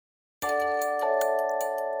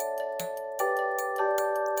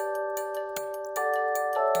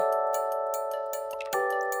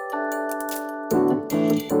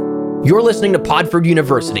You're listening to Podford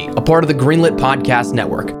University, a part of the Greenlit Podcast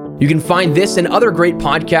Network. You can find this and other great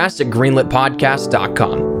podcasts at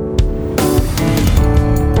greenlitpodcast.com.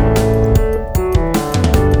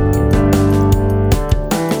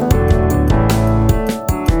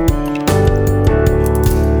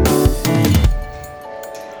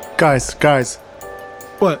 Guys.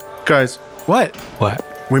 What? Guys. What?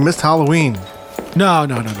 We missed Halloween. No.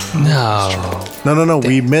 No.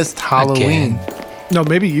 We missed Halloween. Again. No,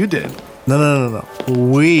 maybe you did. No.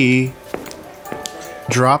 We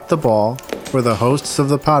dropped the ball for the hosts of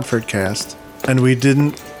the Podford cast, and we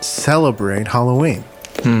didn't celebrate Halloween.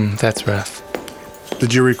 That's rough.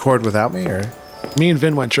 Did you record without me, or Me and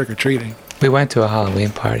Vin went trick-or-treating. We went to a Halloween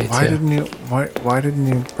party why too. Why didn't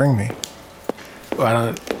you bring me?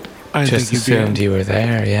 I didn't Just think you'd assumed be you were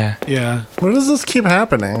there, yeah. Yeah. What does this keep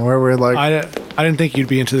happening? Where we're like, I didn't think you'd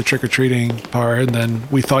be into the trick-or-treating part, and then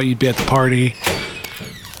we thought you'd be at the party.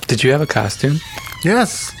 Did you have a costume?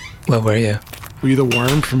 yes, What were you? Were you the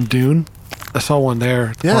worm from Dune? I saw one there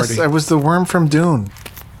at the yes, party. I was the worm from Dune.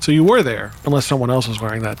 So you were there, unless someone else was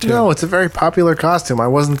wearing that too. No, it's a very popular costume. I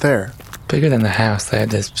wasn't there. Bigger than the house. They had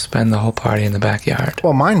to spend the whole party in the backyard.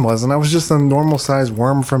 Well, mine wasn't. I was just a normal-sized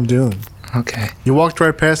worm from Dune. Okay. You walked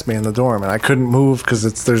right past me in the dorm, and I couldn't move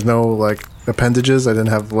because there's no like appendages. I didn't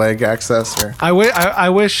have leg access. Or I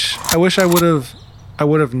wish I would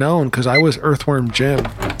have known, because I was Earthworm Jim.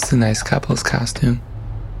 It's a nice couple's costume.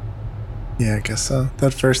 yeah, I guess so.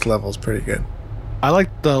 That first level's pretty good. I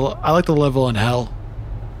like the level in hell.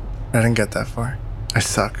 I didn't get that far. I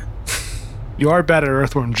suck. You are bad at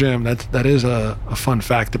Earthworm Jim. That is a fun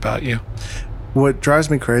fact about you. What drives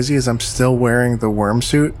me crazy is I'm still wearing the worm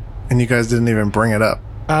suit, and you guys didn't even bring it up.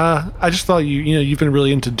 I just thought you've been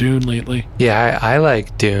really into Dune lately. Yeah, I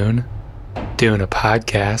like Dune. Doing a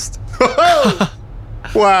podcast.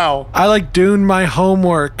 Wow. I like Dune my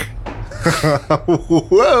homework.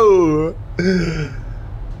 Whoa.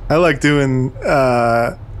 I like doing.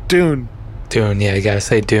 Dune. Dune, yeah, you gotta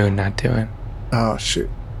say Dune, not doing. Oh shoot.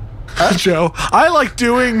 Joe. I like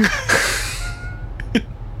doing.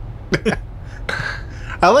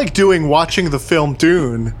 I like doing watching the film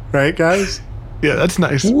Dune. Right, guys. Yeah, that's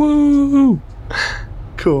nice. Woo!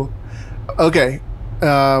 Cool. Okay.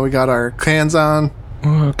 We got our cans on.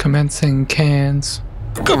 Ooh, commencing cans.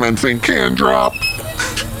 Commencing can drop.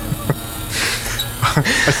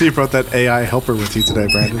 I see you brought that AI helper with you today,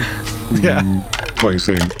 Brandon. Yeah.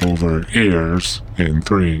 Placing over ears in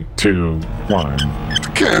 3, 2, 1.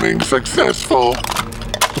 Canning successful.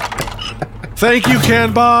 Thank you,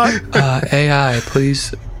 Canbot. AI,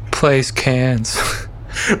 please place cans.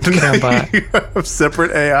 Canbot. You have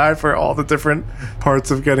separate AI for all the different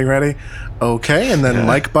parts of getting ready. Okay, and then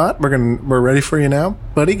MikeBot, we're ready for you now,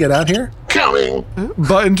 buddy. Get out here. Coming.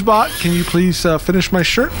 Buttonsbot, can you please finish my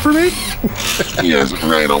shirt for me? Yes,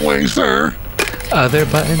 right away, sir. Other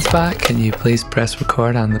buttons bot, can you please press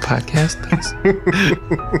record on the podcast, please?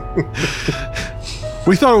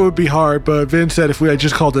 We thought it would be hard, but Vin said if we had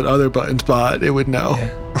just called it Other Buttonsbot, it would know. Yeah.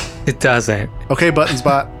 It doesn't. Okay,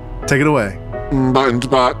 Buttonsbot, take it away. Button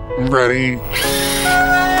spot ready.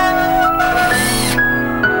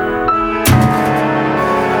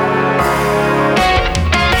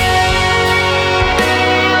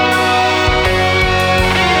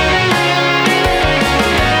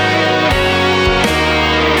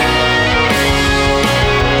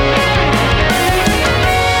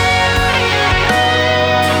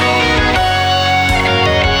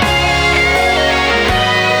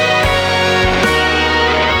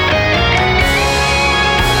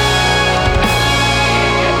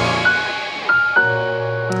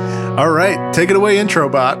 All right, take it away, intro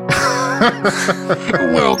bot.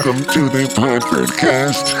 Welcome to the Podford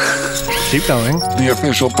Cast, Keep going. the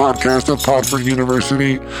official podcast of Podford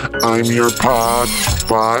University. I'm your pod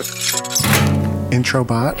bot, Intro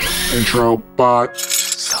bot. intro bot,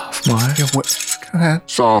 Sophomore. Yeah, what? Go ahead.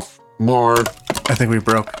 sophomore. I think we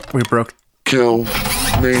broke. Kill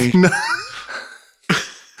me.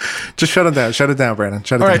 Just shut it down, Brandon.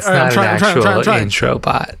 Shut it All down. right, all right. Not I'm an trying. actual intro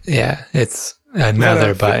bot. Yeah, it's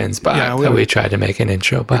another buttons bot. yeah, We tried to make an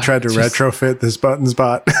intro bot. We tried to retrofit this buttons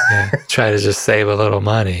bot. Yeah, try to just save a little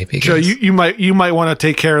money. Joe, Because you might want to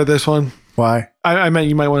take care of this one. Why? I meant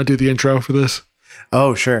you might want to do the intro for this.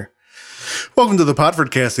 Oh, sure. Welcome to the Podford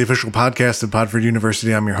Cast, the official podcast of Podford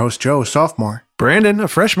University. I'm your host, Joe, a sophomore. Brandon, a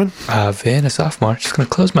freshman. Vin, a sophomore. Just gonna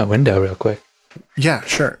close my window real quick. Yeah,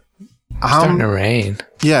 sure. Starting to rain.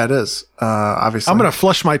 Yeah, it is. Obviously. I'm going to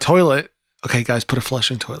flush my toilet. Okay, guys, put a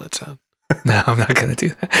flushing toilet sound. No, I'm not gonna do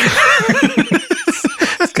that.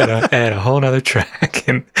 It's gotta add a whole nother track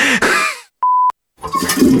and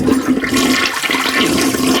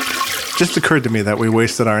Just occurred to me that we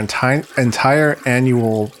wasted our entire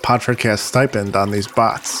annual Podfordcast stipend on these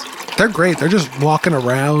bots. They're great. They're just walking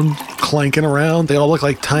around, clanking around. They all look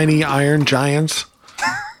like tiny iron giants.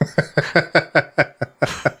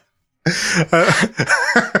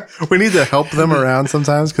 We need to help them around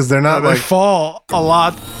sometimes because they're not They fall a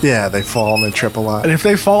lot. Yeah, they fall and they trip a lot. And if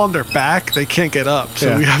they fall on their back, they can't get up.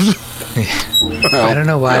 So we have to... I don't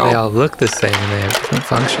know why they all look the same and they have different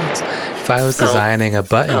functions. If I was designing a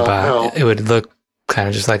button bot, it would look kind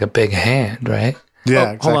of just like a big hand, right?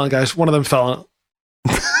 Yeah, Hold on, guys. One of them fell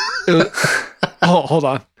on. Hold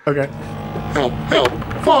on. Okay. Help,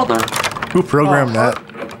 Father. Who programmed that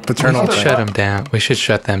paternal We should thing? shut them down. We should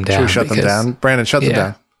shut them down. Should we shut them down? Brandon, shut them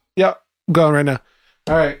down. Yep. I'm going right now.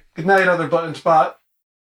 All right. Good night, other button spot.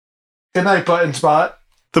 Good night, button spot.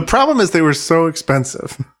 The problem is they were so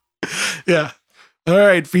expensive. Yeah. All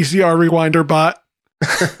right, VCR rewinder bot.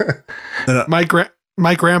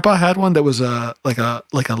 My grandpa had one that was like a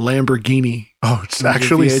Lamborghini. Oh, it's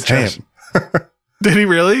actually VHS. Sam. Did he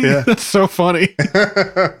really? Yeah. That's so funny.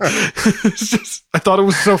 It's just, I thought it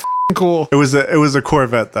was so cool. It was a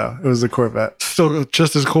Corvette though. It was a Corvette. Still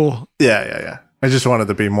just as cool. Yeah. I just wanted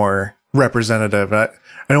to be more representative. I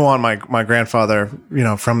don't want my grandfather,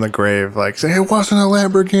 from the grave, like say it wasn't a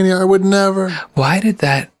Lamborghini. I would never. Why did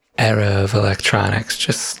that era of electronics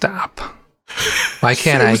just stop? Why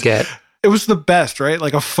can't I get... It was the best, right?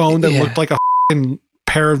 Like a phone that looked like a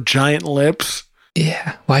pair of giant lips.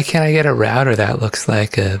 Yeah. Why can't I get a router that looks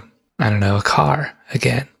like a car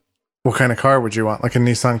again? What kind of car would you want? Like a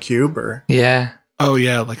Nissan Cube or? Yeah. Oh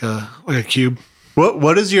yeah, like a cube.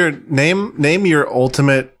 What is your name your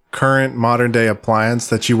ultimate current modern day appliance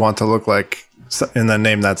that you want to look like, and then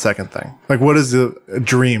name that second thing? Like what is the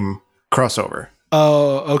dream crossover?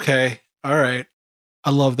 Oh, okay. All right. I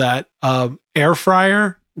love that. Air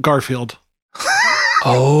fryer, Garfield.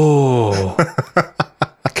 Oh.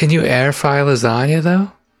 Can you air fry lasagna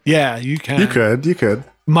though? Yeah, you can. You could.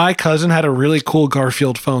 My cousin had a really cool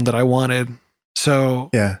Garfield phone that I wanted. So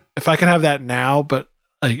Yeah. if I can have that now, but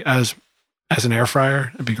like as an air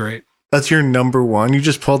fryer, it'd be great. That's your number one? You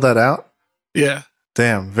just pulled that out? Yeah.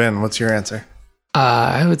 Damn, Vin, what's your answer?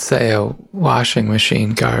 I would say a washing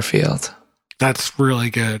machine Garfield. That's really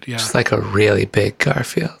good. Yeah. Just like a really big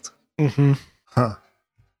Garfield. Mm-hmm. Huh.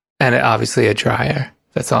 And obviously a dryer.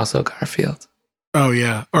 That's also Garfield. Oh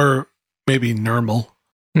yeah. Or maybe normal.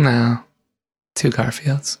 No. 2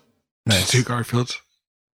 Garfields. Nice. 2 Garfields.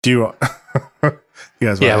 Do you you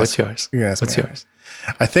guys Yeah, wanna what's ask- yours? you guys What's wanna- yours?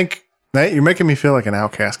 I think Nate, you're making me feel like an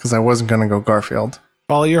outcast because I wasn't going to go Garfield.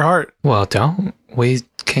 Follow your heart. Well, don't. We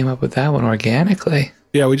came up with that one organically.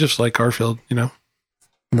 Yeah, we just like Garfield,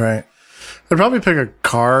 Right. I'd probably pick a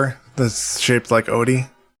car that's shaped like Odie.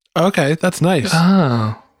 Okay, that's nice.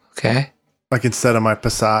 Oh, okay. Like instead of my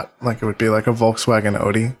Passat, like it would be like a Volkswagen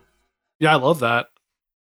Odie. Yeah, I love that.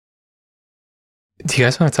 Do you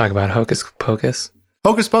guys want to talk about Hocus Pocus?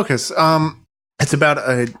 Hocus Pocus. It's about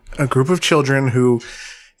a group of children who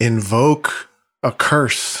invoke a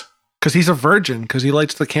curse. Because he's a virgin, because he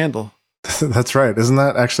lights the candle. That's right. Isn't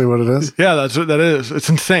that actually what it is? Yeah, that's what that is. It's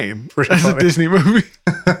insane. Pretty That's a funny. Disney movie.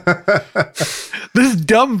 This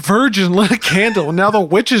dumb virgin lit a candle, and now the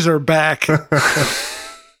witches are back.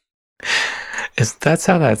 That's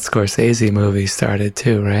how that Scorsese movie started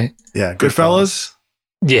too, right? Yeah. Goodfellas?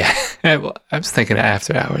 Yeah. I was thinking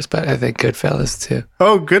After Hours, but I think Goodfellas too.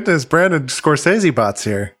 Oh, goodness. Brandon Scorsese bot's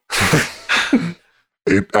here.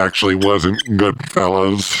 It actually wasn't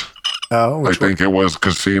Goodfellas. Oh, I think it was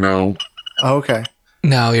Casino. Oh, okay.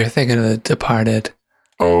 No, you're thinking of The Departed.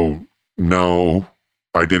 Oh, no.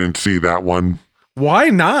 I didn't see that one. Why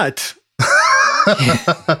not?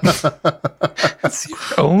 It's your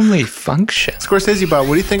only function. Scorsese bot,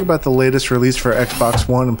 what do you think about the latest release for Xbox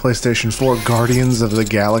One and PlayStation 4, Guardians of the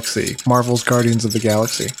Galaxy? Marvel's Guardians of the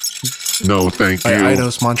Galaxy. No, thank you. By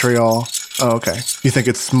Eidos Montreal. Oh, okay. You think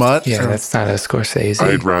it's smut? Yeah, Or- that's not a Scorsese.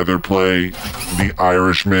 I'd rather play The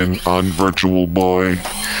Irishman on Virtual Boy.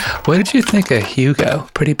 What did you think of Hugo?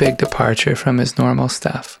 Pretty big departure from his normal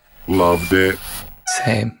stuff. Loved it.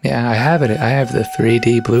 Same. Yeah, I have it. I have the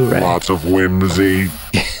 3D Blu-ray. Lots of whimsy.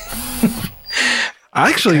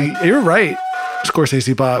 Actually, you're right,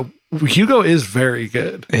 Scorsese bot. Hugo is very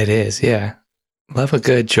good. It is, yeah. Love a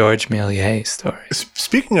good George Méliès story.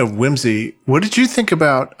 Speaking of whimsy, what did you think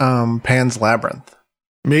about Pan's Labyrinth?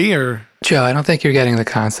 Me or? Joe, I don't think you're getting the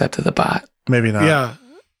concept of the bot. Maybe not. Yeah.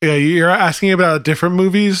 Yeah, you're asking about different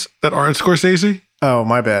movies that aren't Scorsese? Oh,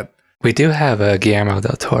 my bad. We do have a Guillermo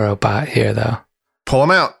del Toro bot here, though. Pull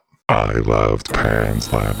him out. I loved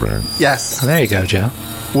Pan's Labyrinth. Yes. Oh, there you go, Joe.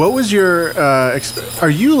 What was your, are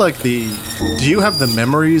you like do you have the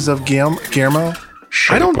memories of Guillermo?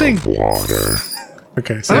 Shape I don't think- of water.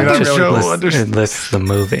 Okay, so I you're don't not think really Joe It lists the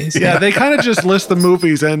movies. Yeah, they kind of just list the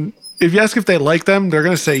movies, and if you ask if they like them, they're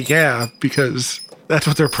going to say yeah, because that's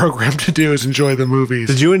what they're programmed to do, is enjoy the movies.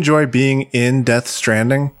 Did you enjoy being in Death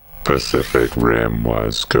Stranding? Pacific Rim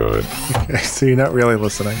was good. Okay, so you're not really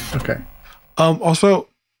listening. Okay. Also,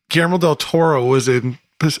 Guillermo del Toro was in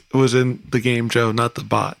the game, Joe, not the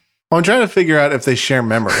bot. Well, I'm trying to figure out if they share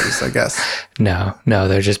memories, I guess. No,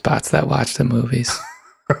 they're just bots that watch the movies.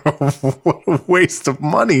 What a waste of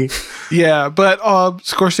money. Yeah, but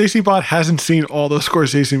Scorsese bot hasn't seen all those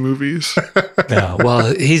Scorsese movies. No,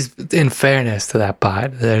 well, he's, in fairness to that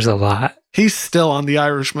bot, there's a lot. He's still on The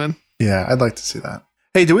Irishman. Yeah, I'd like to see that.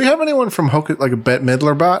 Hey, do we have anyone from Hocus, like a Bette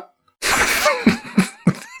Midlerbot?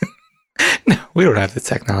 No, we don't have the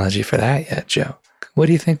technology for that yet, Joe. What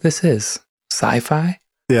do you think this is? Sci-fi?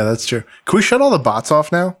 Yeah, that's true. Can we shut all the bots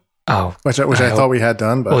off now? Oh, Which I thought we had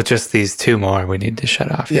done, but well, just these two more we need to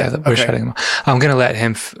shut off. Yeah, We're okay. shutting them off. I'm gonna let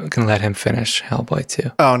him finish Hellboy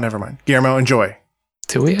 2. oh, never mind. Guillermo, enjoy.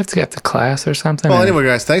 Do we have to get to class or something? Well, Or- anyway,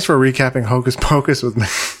 guys, thanks for recapping Hocus Pocus with me.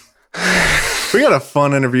 We got a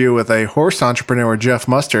fun interview with a horse entrepreneur, Jeff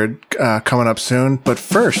Mustard, coming up soon. But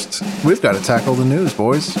first, we've got to tackle the news,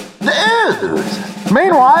 boys. News.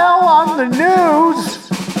 Meanwhile, on the news.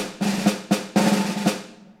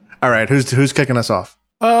 All right, who's kicking us off?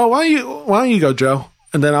 Why don't you go, Joe?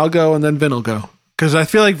 And then I'll go, and then Vin will go. Because I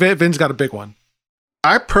feel like Vin's got a big one.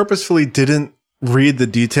 I purposefully didn't read the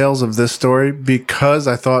details of this story because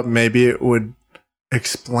I thought maybe it would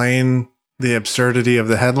explain the absurdity of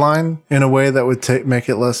the headline in a way that would make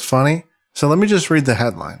it less funny. So let me just read the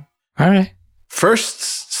headline. All right. First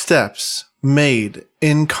steps made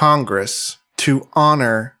in Congress to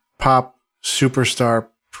honor pop superstar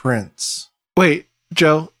Prince. Wait,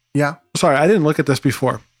 Joe. Yeah. Sorry, I didn't look at this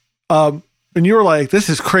before. And you were like, "This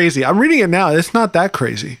is crazy." I'm reading it now. It's not that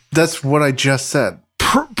crazy. That's what I just said.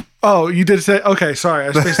 Oh, you did say. Okay, sorry,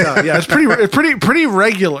 I spaced out. Yeah, it's pretty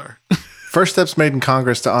regular. First steps made in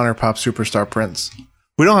Congress to honor pop superstar Prince.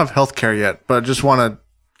 We don't have healthcare yet, but I just want to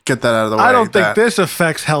get that out of the way. I don't think that this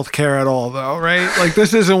affects healthcare at all, though, right? Like,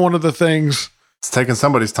 this isn't one of the things. It's taking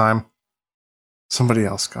somebody's time. Somebody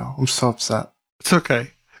else go. I'm so upset. It's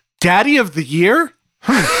okay. Daddy of the Year?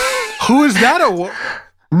 Who is that award?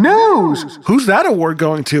 News. Who's that award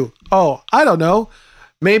going to? Oh, I don't know.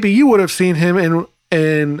 Maybe you would have seen him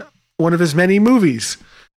in one of his many movies.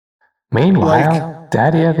 Meanwhile,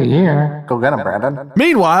 Daddy of the Year. Go get him, Brandon.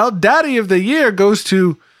 Meanwhile, Daddy of the Year goes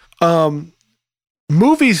to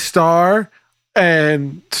movie star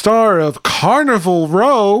and star of Carnival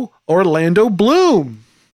Row, Orlando Bloom.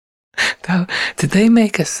 Did they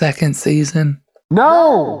make a second season?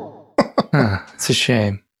 No. Huh, it's a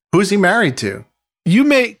shame. Who's he married to? You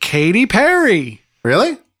make Katy Perry.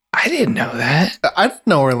 Really? I didn't know that. I didn't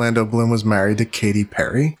know Orlando Bloom was married to Katy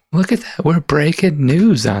Perry. Look at that. We're breaking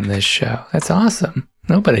news on this show. That's awesome.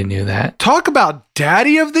 Nobody knew that. Talk about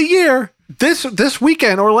Daddy of the Year. This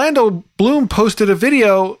weekend, Orlando Bloom posted a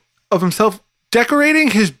video of himself decorating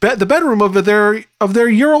the bedroom of their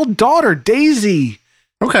year-old daughter, Daisy.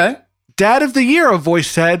 Okay. Dad of the Year, a voice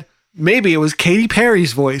said. Maybe it was Katy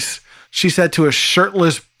Perry's voice. She said to a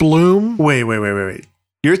shirtless Bloom. Wait.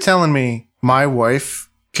 You're telling me my wife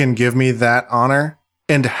can give me that honor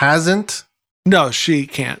and hasn't? No, she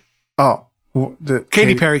can't. Oh.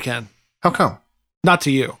 Katy Perry can. How come? Not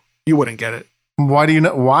to you. You wouldn't get it. Why do you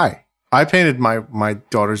know? Why? I painted my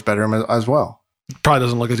daughter's bedroom as well. Probably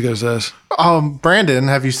doesn't look as good as this. Brandon,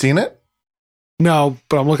 have you seen it? No,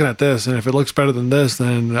 but I'm looking at this, and if it looks better than this,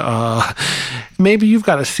 then maybe you've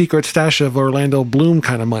got a secret stash of Orlando Bloom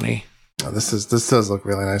kind of money. Oh, this does look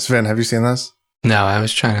really nice. Vin, have you seen this? No, I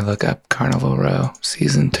was trying to look up Carnival Row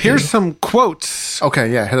season 2. Here's some quotes.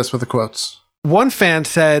 Okay, yeah, hit us with the quotes. One fan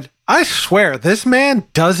said, "I swear, this man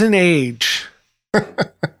doesn't age."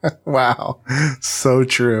 Wow. So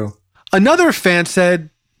true. Another fan said,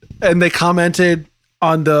 and they commented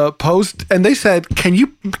on the post, and they said, can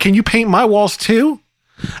you paint my walls too?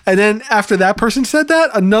 And then after that person said that,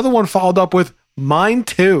 another one followed up with, mine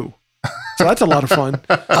too. So that's a lot of fun.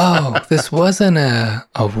 Oh, this wasn't a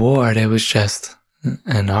award. It was just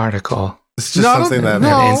an article. It's just something that...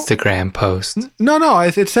 An Instagram post. No.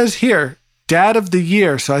 It says here, Dad of the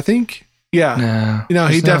Year. So I think, yeah. No.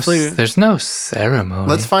 He definitely... There's no ceremony.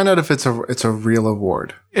 Let's find out if it's a real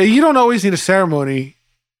award. You don't always need a ceremony.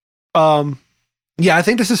 Yeah, I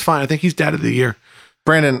think this is fine. I think he's Dad of the Year.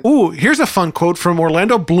 Brandon. Ooh, here's a fun quote from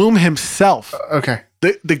Orlando Bloom himself. Okay.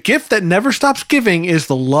 The gift that never stops giving is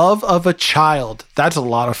the love of a child. That's a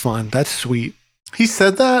lot of fun. That's sweet. He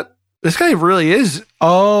said that? This guy really is.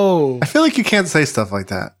 Oh. I feel like you can't say stuff like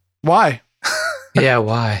that. Why? Yeah,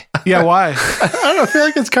 why? Yeah, why? I don't know. I feel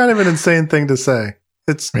like it's kind of an insane thing to say.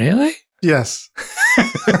 It's Really? Yes.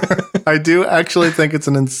 I do actually think it's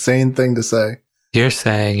an insane thing to say. You're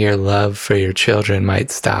saying your love for your children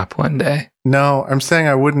might stop one day. No, I'm saying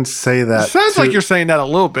I wouldn't say that. Sounds like you're saying that a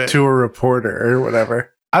little bit. to a reporter or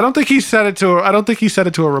whatever. I don't think he said it to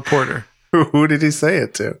a reporter. Who did he say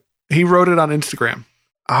it to? He wrote it on Instagram.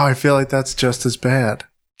 Oh, I feel like that's just as bad.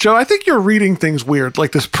 Joe, I think you're reading things weird,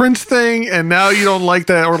 like this Prince thing, and now you don't like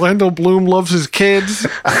that Orlando Bloom loves his kids.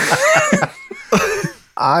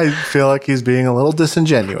 I feel like he's being a little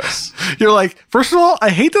disingenuous. You're like, first of all,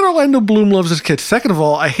 I hate that Orlando Bloom loves his kids. Second of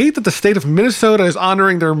all, I hate that the state of Minnesota is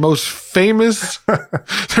honoring their most famous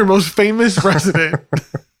resident.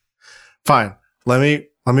 Fine. Let me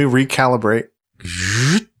recalibrate.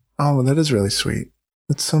 Oh, that is really sweet.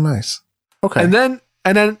 That's so nice. Okay. And then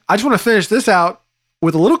I just want to finish this out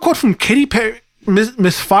with a little quote from Katy Perry,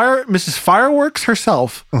 Mrs. Fireworks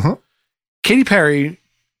herself. Uh-huh. Katy Perry,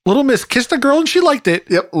 Little Miss kissed a girl and she liked it.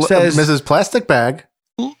 Yep. Says, Mrs. Plastic Bag.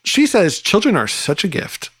 She says, children are such a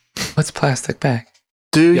gift. What's plastic bag?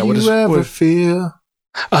 Do you ever feel?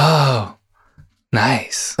 Oh,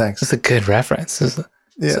 nice. Thanks. That's a good reference.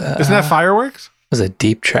 Yeah. Isn't that Fireworks? It was a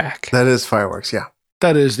deep track. That is Fireworks, yeah.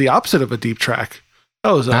 That is the opposite of a deep track.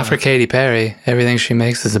 That was Not for Katy Perry. Everything she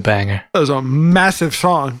makes is a banger. That was a massive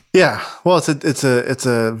song. Yeah. Well, it's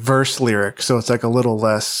a verse lyric, so it's like a little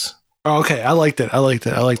less. Oh, okay, I liked it. I like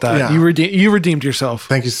that. Yeah. You redeemed yourself.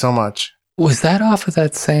 Thank you so much. Was that off of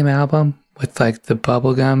that same album with like the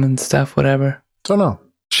bubble gum and stuff, whatever? Don't know.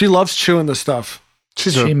 She loves chewing the stuff.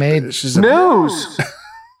 She's News.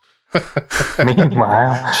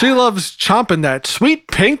 Meanwhile, She loves chomping that sweet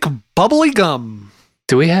pink bubbly gum.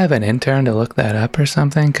 Do we have an intern to look that up or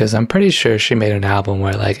something? Because I'm pretty sure she made an album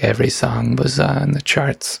where like every song was on the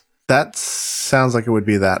charts. That sounds like it would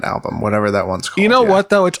be that album, whatever that one's called. You know yeah. what,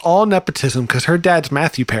 though? It's all nepotism because her dad's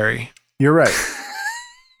Matthew Perry. You're right.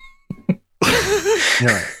 You're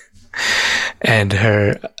right. And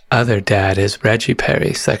her other dad is Reggie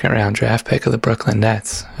Perry, second round draft pick of the Brooklyn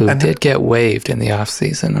Nets, who did get waived in the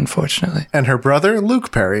offseason, unfortunately. And her brother,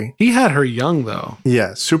 Luke Perry. He had her young, though.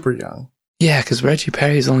 Yeah, super young. Yeah, because Reggie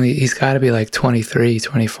Perry's he's got to be like 23,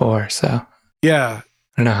 24. So Yeah.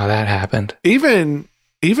 I don't know how that happened. Even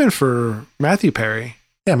for Matthew Perry.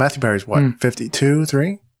 Yeah, Matthew Perry's what, 52,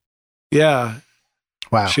 3? Yeah.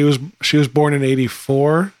 Wow. She was born in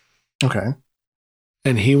 84. Okay.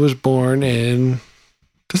 And he was born in...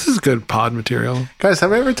 This is good pod material. Guys,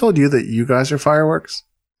 have I ever told you that you guys are fireworks?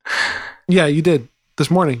 Yeah, you did. This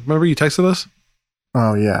morning. Remember you texted us?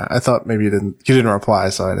 Oh, yeah. I thought maybe you didn't reply,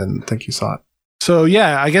 so I didn't think you saw it. So,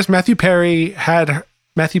 yeah, I guess Matthew Perry had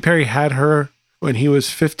her when he was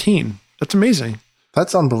 15. That's amazing.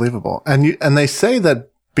 That's unbelievable. And they say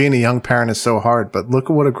that being a young parent is so hard, but look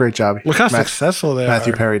at what a great job Look how successful they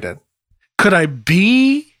Matthew are. Perry did. Could I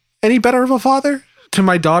be any better of a father to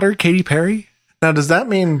my daughter, Katy Perry? Now, does that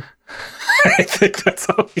mean... I think that's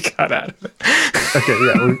all we got out of it. Okay,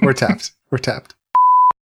 yeah, we're tapped. We're tapped.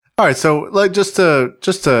 All right, so like just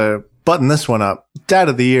to button this one up, Dad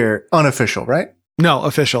of the Year, unofficial, right? No,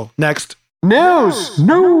 official. Next. news.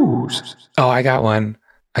 Oh, I got one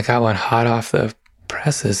hot off the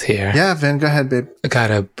presses here. Yeah, Vin, go ahead, babe. I got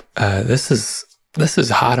this is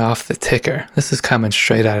hot off the ticker. This is coming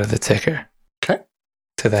straight out of the ticker. Okay.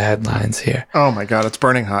 To the headlines here. Oh my God, it's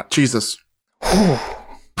burning hot. Jesus.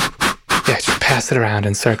 Yeah, just pass it around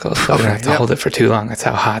in circles so we don't have to hold it for too long. That's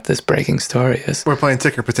how hot this breaking story is. We're playing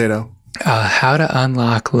ticker potato. How to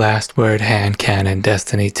unlock last word hand cannon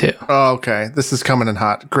Destiny 2. Oh, okay. This is coming in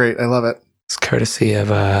hot. Great. I love it. It's courtesy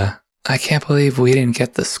of I can't believe we didn't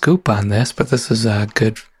get the scoop on this, but this is a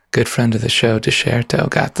good friend of the show, Desherto,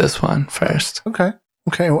 got this one first. Okay.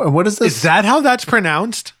 What is this? Is that how that's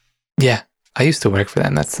pronounced? Yeah. I used to work for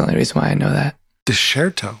them. That's the only reason why I know that.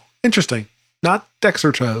 Desherto. Interesting. Not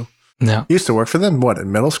Dexerto. No. You used to work for them? What,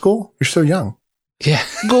 in middle school? You're so young. Yeah.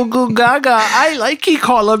 Go go gaga. I like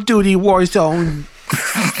Call of Duty Warzone.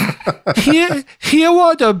 Here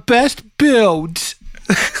are the best builds.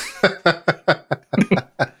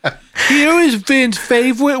 Here is Vin's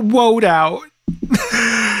favorite loadout.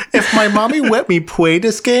 If my mommy let me play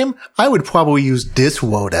this game, I would probably use this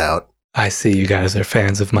loadout. I see you guys are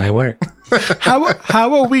fans of my work.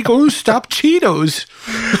 How are we going to stop Cheetos?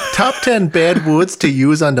 Top 10 bad words to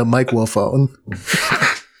use on the microphone.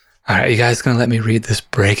 All right, you guys going to let me read this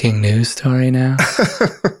breaking news story now?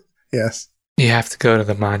 Yes. You have to go to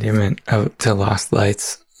the monument to Lost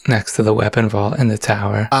Lights next to the weapon vault in the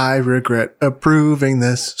tower. I regret approving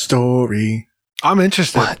this story. I'm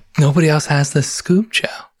interested. What? Nobody else has this scoop, Joe.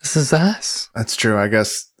 This is us. That's true. I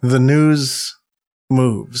guess the news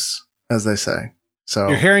moves, as they say. So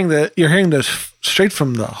You're hearing this straight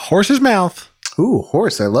from the horse's mouth. Ooh,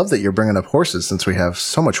 horse. I love that you're bringing up horses since we have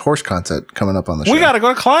so much horse content coming up on the show. We got to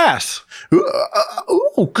go to class.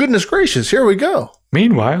 Oh, goodness gracious. Here we go.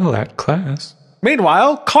 Meanwhile, at class.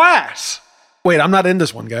 Meanwhile, class. Wait, I'm not in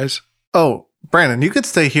this one, guys. Oh, Brandon, you could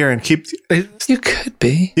stay here and keep... You could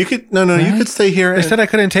be. You could... No, right? You could stay here. They said I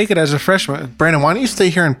couldn't take it as a freshman. Brandon, why don't you stay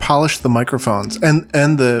here and polish the microphones and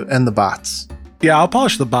the bots? Yeah, I'll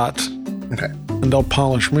polish the bots. Okay. And they'll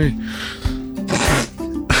polish me.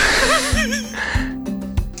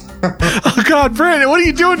 Oh, God, Brandon, what are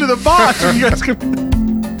you doing to the bots? You guys can...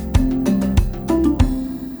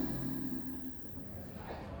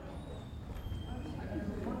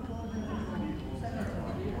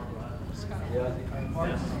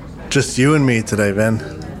 Just you and me today, Ben.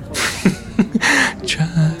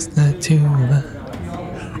 Just the two of us.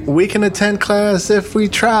 We can attend class if we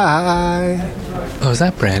try. Oh, is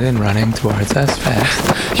that Brandon running towards us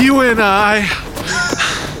fast? You and I.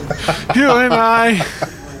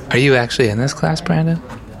 Are you actually in this class, Brandon?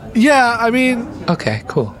 Yeah, I mean... Okay,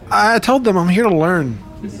 cool. I told them I'm here to learn,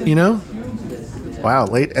 you know? Wow,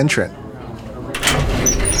 late entrant.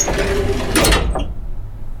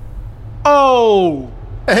 Oh!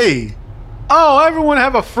 Hey! Oh, everyone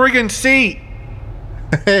have a friggin' seat!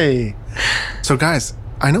 Hey! So guys,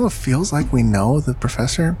 I know it feels like we know the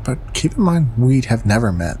professor, but keep in mind, we have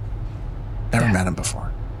never met. Never met him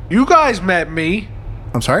before. You guys met me.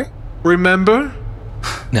 I'm sorry? Remember?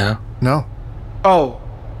 No. No. Oh,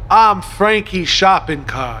 I'm Frankie Shopping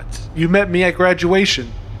Carts. You met me at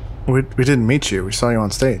graduation. We didn't meet you. We saw you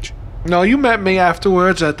on stage. No, you met me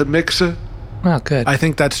afterwards at the mixer. Well, good. I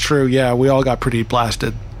think that's true. Yeah, we all got pretty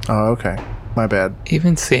blasted. Oh, okay. My bad.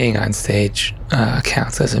 Even seeing on stage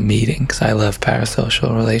counts as a meeting because I love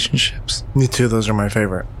parasocial relationships. Me too. Those are my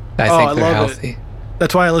favorite. I think they're healthy.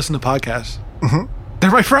 That's why I listen to podcasts. Mm-hmm.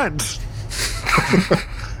 They're my friends.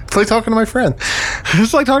 It's like talking to my friend.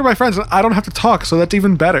 It's like talking to my friends. I don't have to talk, so that's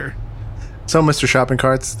even better. So, Mr. Shopping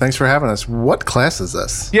Carts, thanks for having us. What class is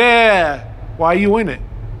this? Yeah. Why are you in it?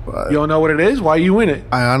 You don't know what it is? Why are you in it?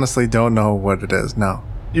 I honestly don't know what it is. No.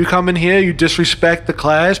 You come in here, you disrespect the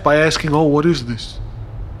class by asking, oh, what is this?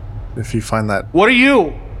 If you find that... What are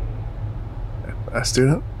you? A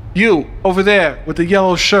student? You, over there, with the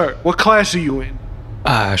yellow shirt. What class are you in?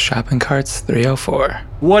 Shopping Carts 304.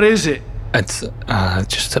 What is it? It's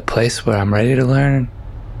just a place where I'm ready to learn.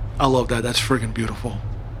 I love that. That's friggin' beautiful.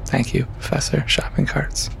 Thank you, Professor Shopping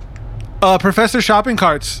Carts. Professor Shopping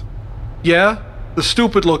Carts. Yeah? The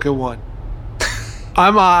stupid looking one.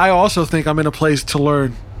 I also think I'm in a place to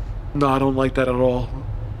learn. No, I don't like that at all.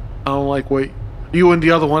 I don't like what you and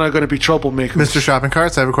the other one are going to be troublemakers. Mr. Shopping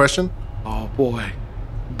Carts, I have a question. Oh boy,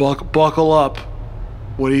 buckle up.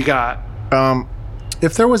 What do you got?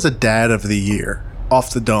 If there was a Dad of the Year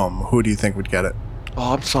off the dome, who do you think would get it?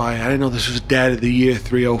 Oh, I'm sorry. I didn't know this was Dad of the Year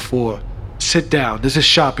 304. Sit down. This is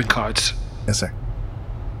Shopping Carts. Yes, sir.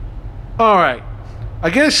 All right. I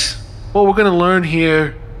guess what we're going to learn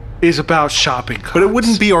here is about shopping carts. But it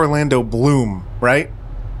wouldn't be Orlando Bloom, right?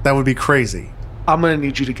 That would be crazy. I'm going to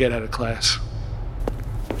need you to get out of class.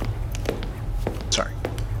 Sorry.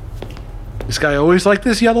 This guy always like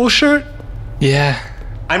this yellow shirt? Yeah.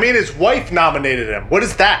 I mean, his wife nominated him. What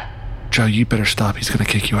is that? Joe, you better stop. He's going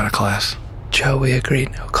to kick you out of class. Joe, we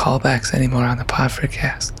agreed no callbacks anymore on the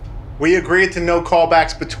Podfordcast. We agreed to no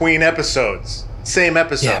callbacks between episodes. Same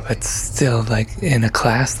episode. Yeah, but still, like, in a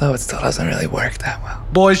class, though, it still doesn't really work that well.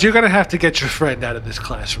 Boys, you're going to have to get your friend out of this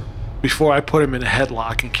classroom before I put him in a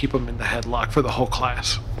headlock and keep him in the headlock for the whole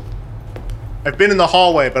class. I've been in the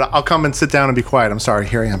hallway, but I'll come and sit down and be quiet. I'm sorry.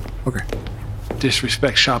 Here I am. Okay.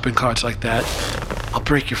 Disrespect shopping carts like that, I'll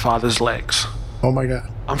break your father's legs. Oh, my God.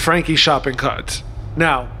 I'm Frankie Shopping Carts.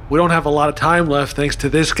 Now, we don't have a lot of time left thanks to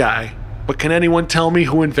this guy, but can anyone tell me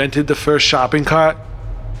who invented the first shopping cart?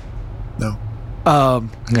 No. I'm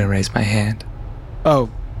gonna raise my hand. Oh,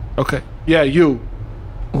 okay. Yeah, you.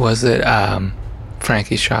 Was it,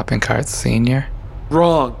 Frankie Shopping Carts Sr.?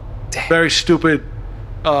 Wrong. Damn. Very stupid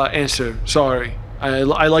answer. Sorry. I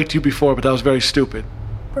liked you before, but that was very stupid.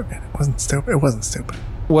 It wasn't stupid. It wasn't stupid.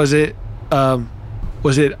 Was it ShopRite?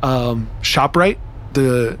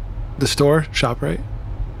 The store? ShopRite?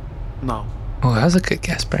 No. Oh, that was a good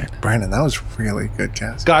guess, Brandon. Brandon, that was really good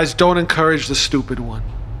guess. Guys, don't encourage the stupid one.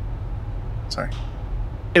 Sorry.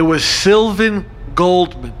 It was Sylvan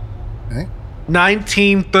Goldman. Okay.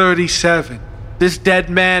 1937. This dead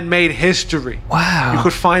man made history. Wow. You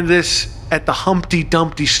could find this at the Humpty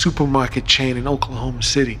Dumpty supermarket chain in Oklahoma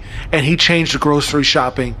City. And he changed the grocery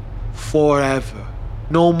shopping forever.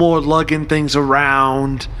 No more lugging things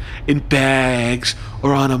around in bags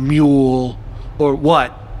or on a mule or what?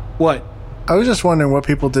 What? I was just wondering what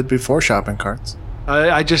people did before shopping carts.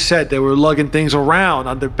 I just said they were lugging things around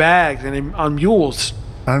on their bags and on mules.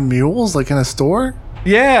 On mules, like in a store?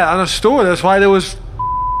 Yeah, on a store. That's why there was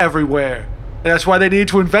everywhere. And that's why they needed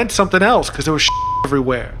to invent something else, because there was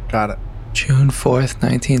everywhere. Got it. June 4th,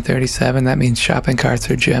 1937. That means shopping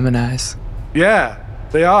carts are Geminis. Yeah,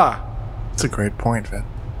 they are. That's a great point, Vin.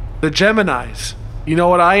 The Geminis. You know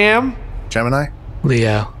what I am? Gemini?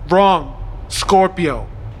 Leo. Wrong. Scorpio.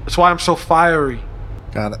 That's why I'm so fiery.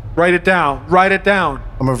 Got it. Write it down. Write it down.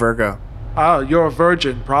 I'm a Virgo. Oh, you're a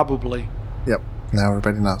virgin, probably. Yep. Now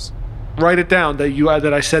everybody knows. Write it down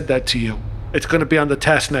that I said that to you. It's going to be on the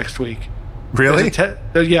test next week. Really?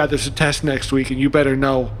 There's a test next week, and you better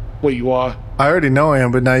know what you are. I already know I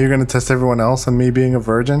am, but now you're going to test everyone else on me being a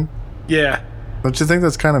virgin? Yeah. Don't you think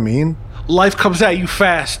that's kind of mean? Life comes at you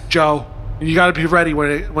fast, Joe. And you got to be ready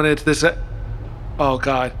when it's this. Oh,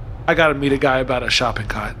 God. I got to meet a guy about a shopping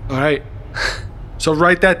cart, all right? So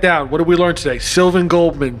write that down. What did we learn today? Sylvan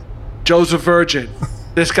Goldman. Joe's a virgin.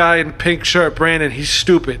 This guy in pink shirt, Brandon, he's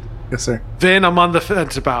stupid. Yes, sir. Vin, I'm on the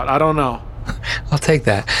fence about. I don't know. I'll take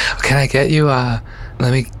that. Can I get you,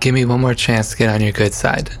 give me one more chance to get on your good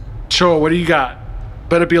side. Sure, what do you got?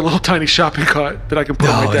 Better be a little tiny shopping cart that I can put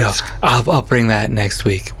on my desk. I'll bring that next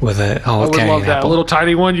week with a. I would love that. A little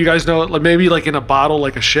tiny one. You guys know, like maybe like in a bottle,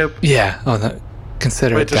 like a ship. Yeah. Oh, no,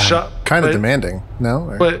 consider it done. Kind of demanding, no?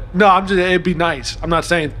 Or? But no, it'd be nice. I'm not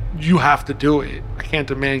saying you have to do it. I can't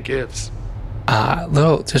demand gifts.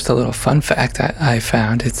 Just a little fun fact I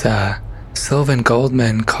found. It's Sylvan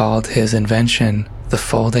Goldman called his invention the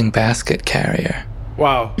folding basket carrier.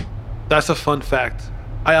 Wow, that's a fun fact.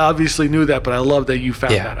 I obviously knew that, but I love that you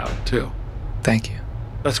found that out too. Thank you.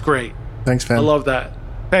 That's great. Thanks, Vin. I love that.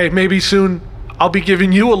 Hey, maybe soon I'll be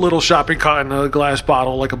giving you a little shopping cart and a glass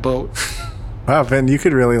bottle like a boat. Wow, Vin, you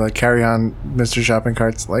could really like carry on Mr. Shopping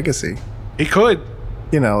Cart's legacy. He could.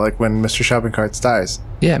 You know, like when Mr. Shopping Carts dies.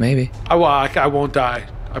 Yeah, maybe. I won't die.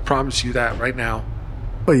 I promise you that right now.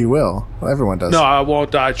 Well, you will. Well, everyone does. No, I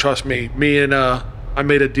won't die. Trust me. Me and I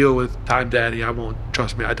made a deal with Time Daddy. I won't.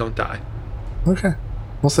 Trust me. I don't die. Okay.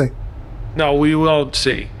 We'll see. No, we won't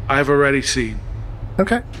see. I've already seen.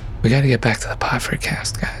 Okay. We got to get back to the Podford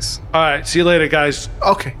cast, guys. All right. See you later, guys.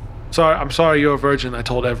 Okay. Sorry. I'm sorry you're a virgin. I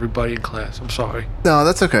told everybody in class. I'm sorry. No,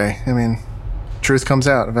 that's okay. I mean, truth comes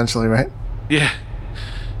out eventually, right? Yeah.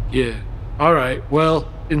 Yeah. All right. Well,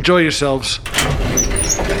 enjoy yourselves.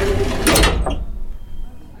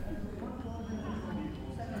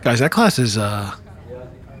 Guys, that class is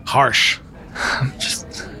harsh.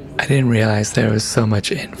 I didn't realize there was so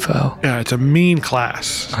much info Yeah, it's a mean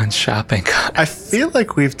class. on shopping carts. I feel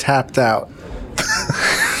like we've tapped out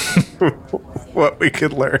what we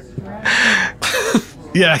could learn.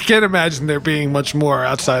 Yeah, I can't imagine there being much more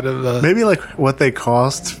outside of the... Maybe like what they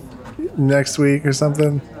cost next week or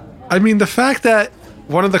something. I mean, the fact that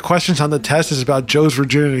one of the questions on the test is about Joe's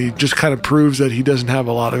virginity just kind of proves that he doesn't have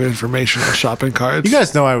a lot of information on shopping carts. You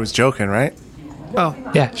guys know I was joking, right? Well,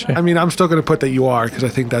 Yeah, sure. I mean, I'm still going to put that you are because I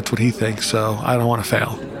think that's what he thinks, so I don't want to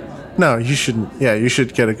fail. No, you shouldn't. Yeah, you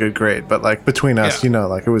should get a good grade. But like between us, Yeah. you know,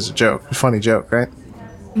 like it was a joke, a funny joke, right?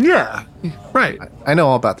 Yeah, right. I know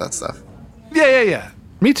all about that stuff. Yeah.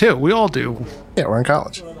 Me too. We all do. Yeah, we're in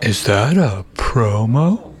college. Is that a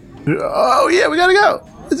promo? Oh yeah, we gotta go.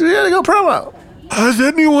 We gotta go promo. Has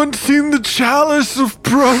anyone seen the chalice of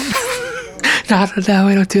promo? No,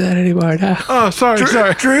 we don't do that anymore. No. Oh, sorry.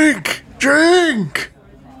 Drink.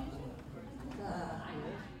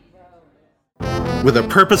 With a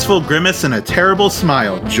purposeful grimace and a terrible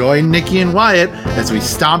smile, join Nikki and Wyatt as we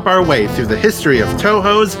stomp our way through the history of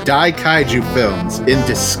Toho's Dai Kaiju films in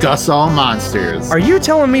Discuss All Monsters. Are you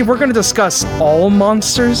telling me we're going to discuss all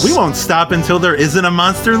monsters? We won't stop until there isn't a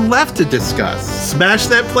monster left to discuss. Smash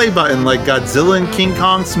that play button like Godzilla and King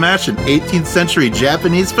Kong smash an 18th century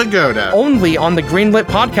Japanese pagoda. Only on the Greenlit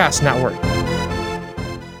Podcast Network.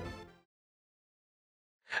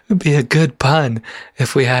 It would be a good pun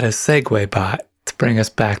if we had a Segway bot to bring us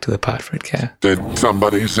back to the Podford cast. Did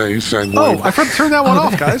somebody say Segway? Oh, I forgot to turn that one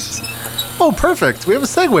off, guys. Oh, perfect. We have a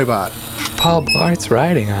Segway bot. Paul Bart's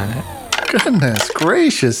riding on it. Goodness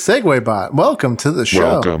gracious, Segway bot. Welcome to the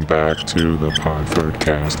show. Welcome back to the Podford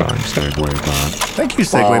cast. I'm Segway Bot. Thank you,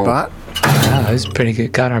 Segway bot. Wow, that was pretty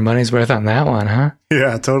good. Got our money's worth on that one, huh?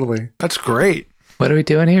 Yeah, totally. That's great. What are we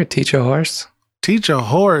doing here? Teach a horse?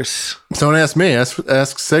 Teach-A-Horse. Don't ask me. Ask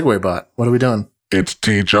SegwayBot. What are we doing? It's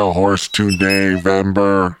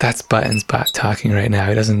Teach-A-Horse-To-Neighvember. That's Button's bot talking right now.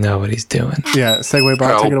 He doesn't know what he's doing. Yeah,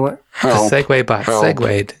 SegwayBot, take it away. Help. The Segway bot Help.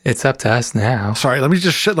 segued. It's up to us now. Sorry, let me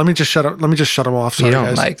just shut him off. Sorry, You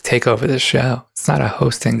don't guys. take over the show. It's not a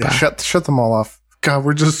hosting bot. Shut them all off. God,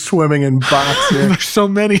 we're just swimming in bots here. There's so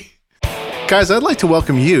many. Guys, I'd like to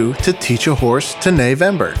welcome you to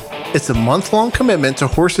Teach-A-Horse-To-Neighvember. It's a month-long commitment to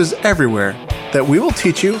horses everywhere that we will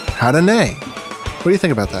teach you how to neigh. What do you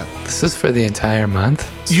think about that? This is for the entire month.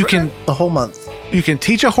 You can The whole month.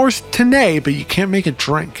 teach a horse to neigh, but you can't make it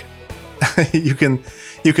drink. You can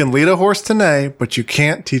lead a horse to neigh, but you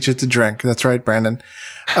can't teach it to drink. That's right, Brandon.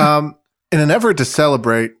 In an effort to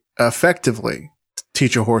celebrate effectively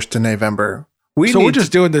Teach-A-Horse-To-Neighvember, we're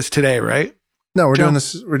just doing this today, right? No, we're Joe? doing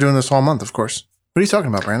this. We're doing this all month, of course. What are you talking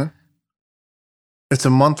about, Brandon? It's a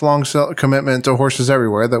month-long commitment to horses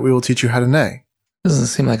everywhere that we will teach you how to neigh. Doesn't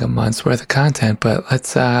seem like a month's worth of content, but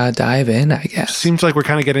let's dive in, I guess. Seems like we're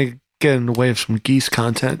kind of getting in the way of some geese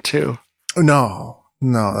content too. No,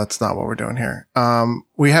 that's not what we're doing here.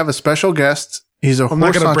 We have a special guest. He's a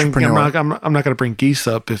horse entrepreneur. I'm not going to bring geese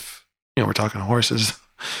up if we're talking horses.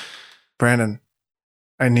 Brandon,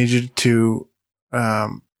 I need you to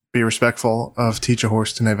be respectful of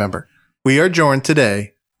Teach-A-Horse-To-Neighvember. We are joined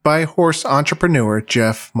today by horse entrepreneur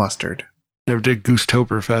Jeff Mustard. Never did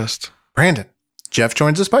Goosetoberfest. Brandon, Jeff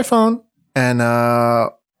joins us by phone, and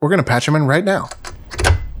we're going to patch him in right now.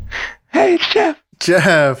 Hey, it's Jeff.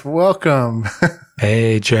 Jeff, welcome.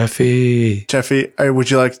 Hey, Jeffy. Jeffy,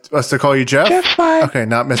 would you like us to call you Jeff? Jeff's fine. Okay,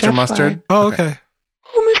 not Mr. Jeff's Mustard. fine. Oh, okay.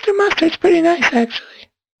 Oh, Mr. Mustard's pretty nice, actually.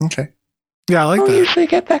 Okay. Yeah, I like I don't that. usually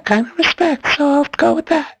get that kind of respect, so I'll go with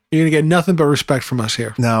that. You're going to get nothing but respect from us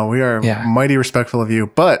here. No, we are Yeah. mighty respectful of you.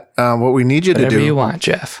 But what we need you to Whatever do, you want,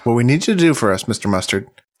 Jeff. what we need you to do for us, Mr. Mustard,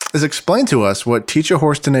 is explain to us what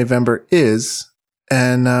Teach-A-Horse-To-Neighvember is,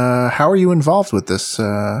 and how are you involved with this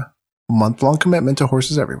month-long commitment to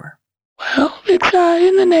horses everywhere? Well, it's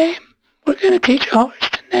in the name. We're going to teach a horse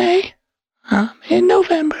to neigh in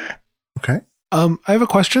November. Okay. I have a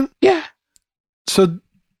question. Yeah. So,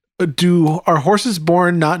 are horses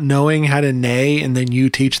born not knowing how to neigh, and then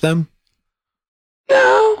you teach them?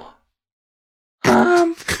 No.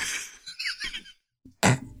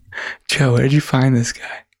 Joe, where'd you find this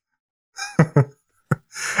guy?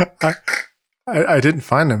 I didn't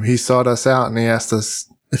find him. He sought us out, and he asked us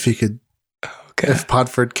if he could, Okay. if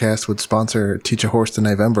Podfordcast would sponsor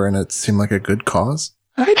Teach-A-Horse-To-Neighvember, and it seemed like a good cause.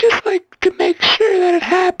 I just like to make sure that it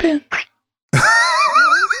happens.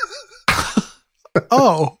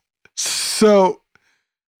 Oh, so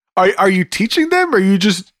are you teaching them, or you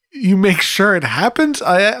make sure it happens?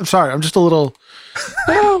 I'm sorry, I'm just a little.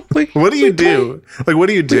 Well, What do you do? Like, what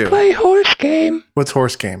do you We do? play horse game. What's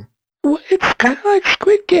horse game? Well, it's kind of like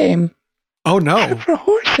Squid Game Oh no, for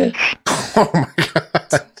horses. Oh my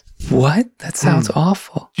god! What? That sounds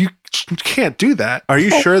awful. you can't do that. Are you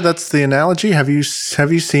sure that's the analogy? Have you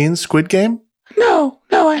seen Squid Game? No,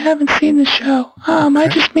 I haven't seen the show. I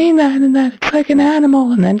just mean that and that it's like an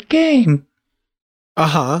animal and then game.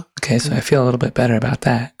 Uh-huh. Okay, so I feel a little bit better about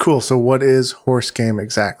that. Cool. So, what is horse game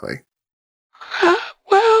exactly?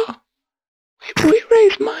 Well, we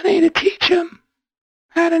raise money to teach them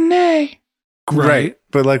how to neigh. Right.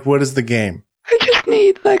 But like, what is the game? I just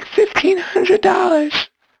need like $1,500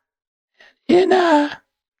 in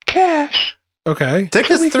cash. Okay.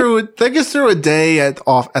 Take us through a day at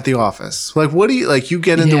the office. Like, what do you like? You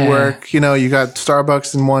get into Yeah. work. You got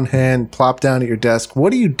Starbucks in one hand, plop down at your desk.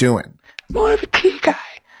 What are you doing? More of a tea guy.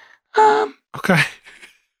 Okay.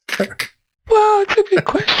 Well, it's a good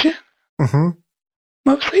question. Mm-hmm.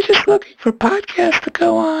 Mostly just looking for podcasts to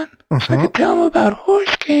go on so I Mm-hmm. could tell them about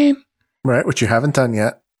horse game. Right, which you haven't done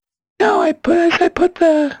yet. No, I put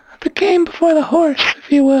the game before the horse,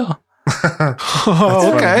 if you will.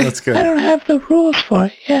 Oh, okay. Fun. That's I good. don't have the rules for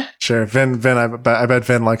it yet. Sure, Vin. I bet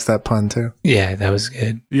Vin likes that pun too. Yeah, that was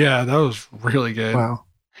good. Yeah, that was really good. Wow.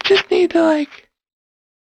 I just need to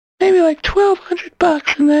maybe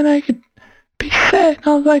 $1,200, and then I could be set.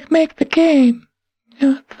 And I'll make the game.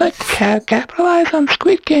 It's like capitalize on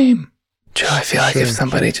Squid Game. Joe, I feel like if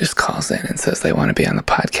somebody just calls in and says they want to be on the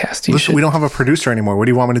podcast, you Listen, should we don't have a producer anymore. What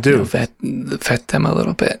do you want me to do? vet them a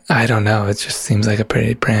little bit. I don't know. It just seems like a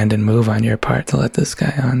pretty Brandon move on your part to let this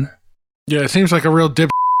guy on. Yeah, it seems like a real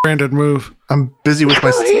branded move. I'm busy with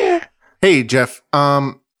my. Oh, here. Hey, Jeff.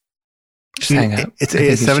 Just hang up. It's I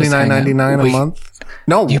think you should just hang up. $79.99 a Wait, month.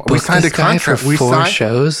 No, You we booked signed a this guy for contract. four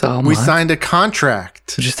shows all We month? signed a contract.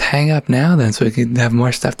 So just hang up now then so we can have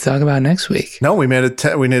more stuff to talk about next week. No, we made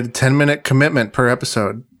we need a 10-minute commitment per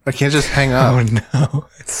episode. I can't just hang up. Oh no.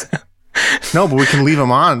 No, but we can leave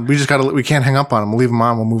him on. We can't hang up on him. We'll leave him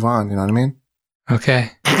on. We'll move on. You know what I mean?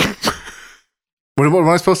 Okay. What am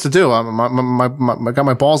I supposed to do? I got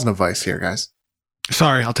my balls in a vice here, guys.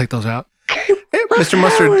 Sorry, I'll take those out. Hey, Mr.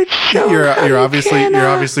 Mustard, you're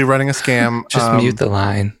obviously running a scam. Just mute the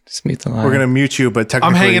line. Just mute the line. We're gonna mute you, but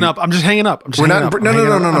technically, I'm hanging up. I'm just hanging up. No. I'm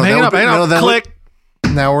hanging up. Click.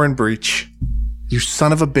 Now we're in breach. You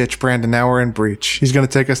son of a bitch, Brandon. Now we're in breach. He's gonna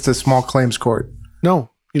take us to small claims court. No,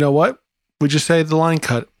 you know what? We just say the line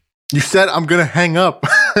cut. You said I'm gonna hang up,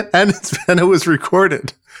 and it was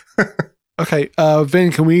recorded. Okay,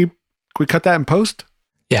 Vin, can we cut that in post?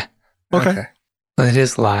 Yeah. Okay. Well, it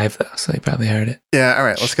is live though, so you probably heard it. Yeah. All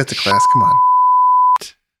right. Let's get to class. Come on,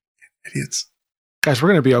 idiots. Guys, we're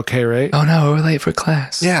gonna be okay, right? Oh no, we're late for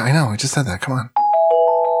class. Yeah, I know. I just said that. Come on.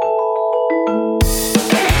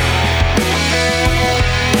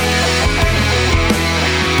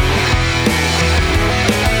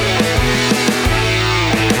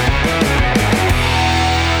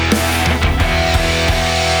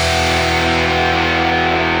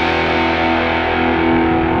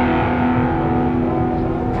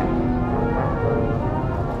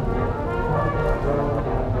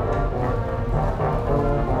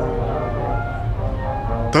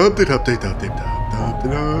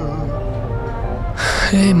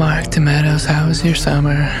 Hey, Mark Tomatoes, how was your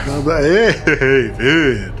summer? Hey,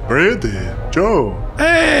 Vid, Brandon, Joe.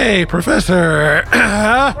 Hey, Professor.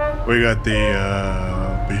 We got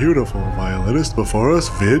the beautiful violinist before us,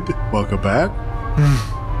 Vid. Welcome back.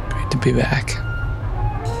 Great to be back.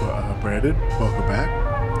 Brandon, welcome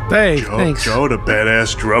back. Hey, Joe, thanks. Joe, the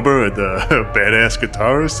badass drummer and the badass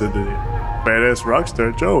guitarist and the badass rock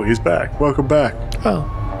star. Joe, he's back. Welcome back. Well,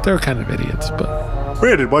 they're kind of idiots, but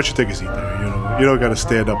Brandon, why don't you take a seat there? You don't got to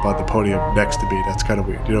stand up on the podium next to me. That's kind of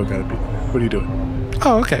weird. You don't got to be there. What are you doing?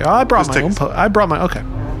 oh, okay. Well, I brought my own. Okay.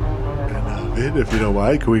 And Vid, if you don't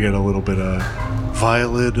mind, can we get a little bit of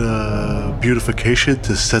violin beautification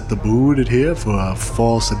to set the mood in here for our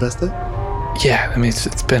fall semester? Yeah, I mean,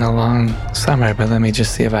 it's been a long summer, but let me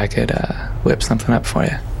just see if I could whip something up for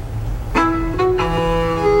you.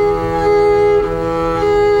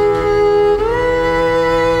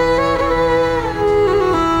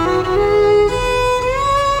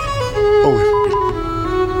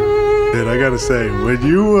 And I gotta say, when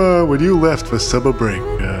you left for summer break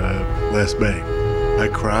last May, I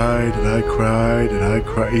cried and I cried and I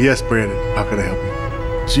cried. Yes, Brandon, how can I help you?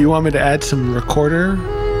 So you want me to add some recorder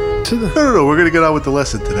to the? No. We're gonna get on with the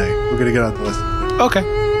lesson today. Okay.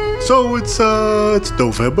 So it's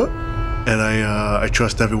November, and I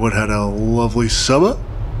trust everyone had a lovely summer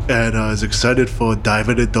and is excited for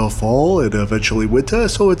diving into fall and eventually winter.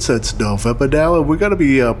 So it's November now, and we're gonna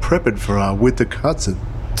be prepping for our winter concert.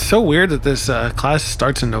 It's so weird that this class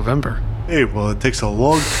starts in November. Hey, well, it takes a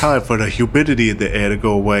long time for the humidity in the air to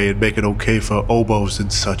go away and make it okay for oboes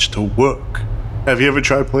and such to work. Have you ever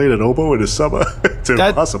tried playing an oboe in the summer? It's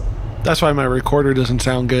impossible. That's why my recorder doesn't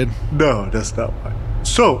sound good. No, that's not why.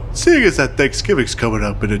 So, seeing as that Thanksgiving's coming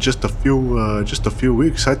up in just a few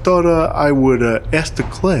weeks, I thought I would ask the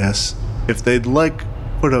class if they'd like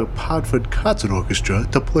for the Podford Concert Orchestra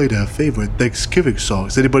to play their favorite Thanksgiving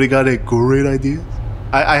songs. Anybody got any great ideas?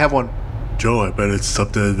 I have one. Joe, I bet it's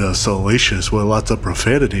something salacious with lots of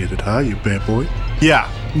profanity in it, huh, you bad boy? Yeah.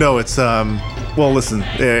 No, it's well, listen,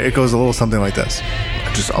 it goes a little something like this.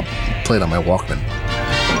 I'll play it on my Walkman.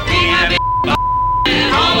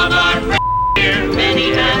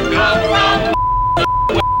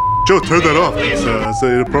 Joe, turn that off. It's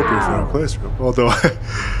inappropriate for our classroom. Although,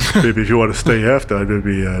 maybe if you want to stay after, I'd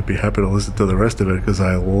be happy to listen to the rest of it because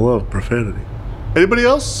I love profanity. Anybody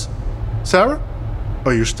else? Sarah? Oh,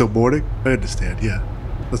 you're still mourning? I understand. Yeah,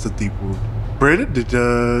 that's a deep wound. Brandon, did you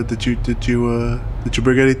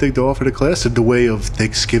bring anything to offer the class in the way of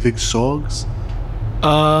Thanksgiving songs?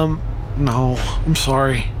 No, I'm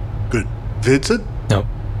sorry. Good. Vincent? Nope.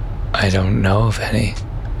 I don't know of any.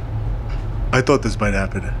 I thought this might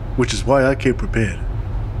happen, which is why I came prepared.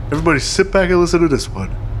 Everybody sit back and listen to this one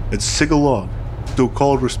and sing along. Do a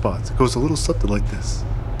call and response. It goes a little something like this.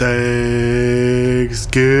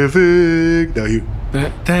 Thanksgiving. Now you.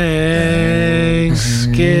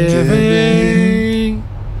 Thanksgiving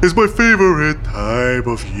is my favorite time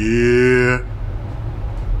of year.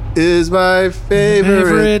 Is my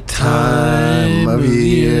favorite time of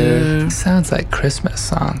year. Sounds like Christmas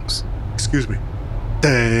songs. Excuse me.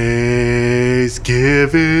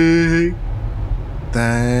 Thanksgiving.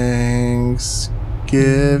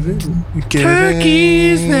 Thanksgiving.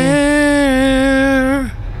 Turkey's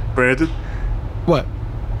there. Brandon? What?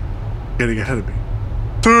 Getting ahead of me.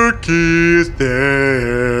 Turkey is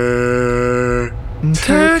there.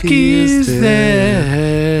 Turkey is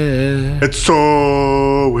there. And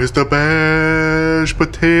so is the mashed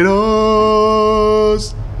potatoes.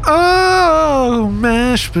 Oh,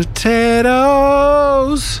 mashed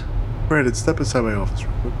potatoes. Brandon, step inside my office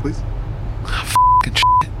real quick, please. Fucking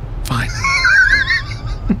shit. Fine.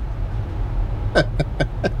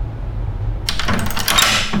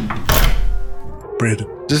 Brandon.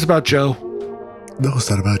 Is this about Joe? No,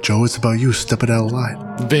 it's not about Joe. It's about you stepping out of line.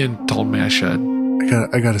 Vin told me I should.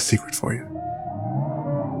 I got a secret for you.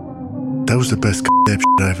 That was the best damn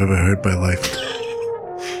shit I've ever heard in my life.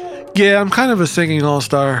 Yeah, I'm kind of a singing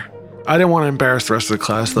all-star. I didn't want to embarrass the rest of the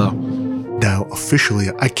class, though. Now, officially,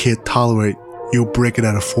 I can't tolerate you breaking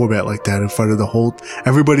out a format like that in front of the whole...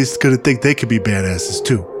 Everybody's gonna think they could be badasses,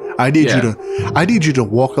 too. I need you to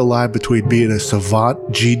walk a line between being a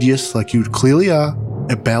savant genius like you clearly are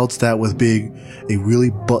and balance that with being a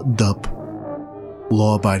really buttoned-up,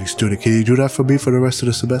 law-abiding student. Can you do that for me for the rest of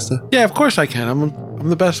the semester? Yeah, of course I can. I'm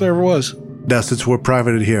the best there ever was. Now, since we're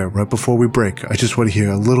private in here, right before we break, I just want to hear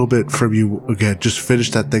a little bit from you again. Just finish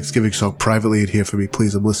that Thanksgiving song privately in here for me,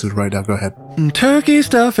 please. I'm listening right now. Go ahead. Turkey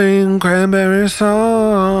stuffing, cranberry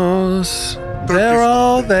sauce. They're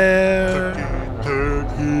all there.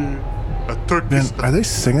 Turkey. Man, are they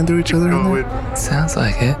singing to each other in there? Sounds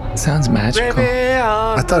like it. Sounds magical.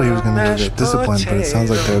 I thought he was going to do the discipline, but it sounds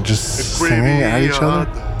like they're just singing at each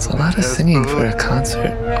other. It's a lot of singing for a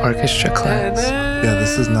concert orchestra class. Yeah,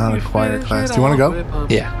 this is not a choir class. Do you want to go?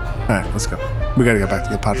 Yeah. All right, let's go. We got to get back to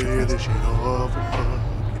the podcast.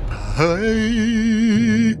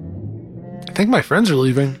 I think my friends are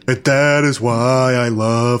leaving. And that is why I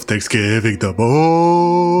love Thanksgiving the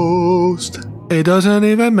most. It doesn't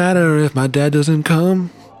even matter if my dad doesn't come.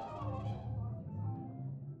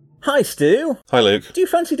 Hi, Stu. Hi, Luke. Do you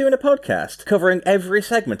fancy doing a podcast covering every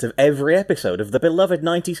segment of every episode of the beloved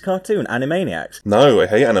 90s cartoon Animaniacs? No, I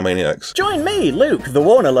hate Animaniacs. Join me, Luke, the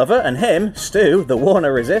Warner lover, and him, Stu, the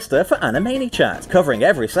Warner resistor, for Animani Chat, covering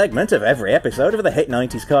every segment of every episode of the hit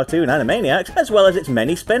 90s cartoon Animaniacs, as well as its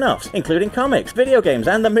many spin-offs, including comics, video games,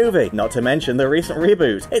 and the movie, not to mention the recent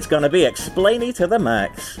reboot. It's gonna be explainy to the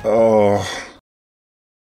max. Oh...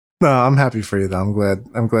 No, I'm happy for you, though.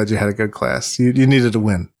 I'm glad you had a good class. You needed to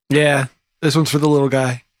win. Yeah, this one's for the little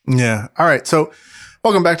guy. Yeah. All right. So,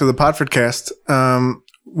 welcome back to the Podfordcast.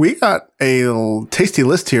 We got a little tasty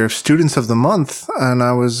list here of students of the month, and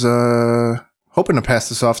I was hoping to pass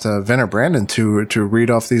this off to Vin or Brandon to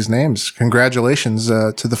read off these names. Congratulations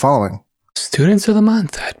to the following. Students of the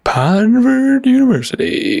month at Harvard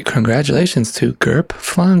University. Congratulations to Gerp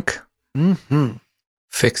Flunk. Mm-hmm.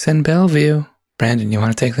 Fixin' Bellevue. Brandon, you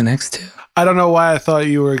want to take the next two? I don't know why I thought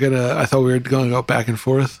we were going to go back and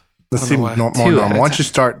forth. Let's see more normal. Why don't you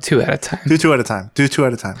start? Two at a time. Do two at a time. Two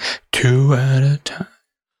at a time.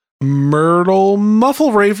 Myrtle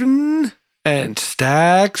Muffleraven and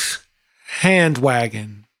Stax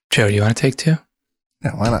Handwagon. Joe, you want to take two?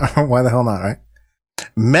 Yeah, why not? Why the hell not, right?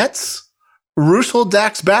 Metz, Russell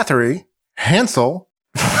Dax Bathory, Hansel,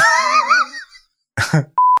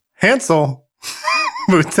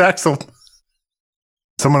 Mutaxel.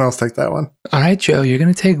 Someone else take that one. All right, Joe, you're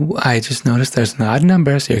going to take... I just noticed there's an odd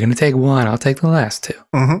number, so you're going to take one. I'll take the last two.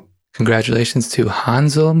 Mm-hmm. Congratulations to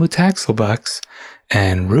Hansel Mutaxelbucks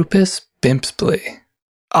and Rupus Bimpspley.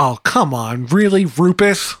 Oh, come on. Really,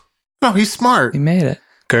 Rupus? No, he's smart. He made it.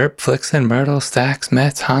 Gerp, Flixen, Myrtle, Stax,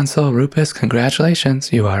 Metz, Hansel, Rupus,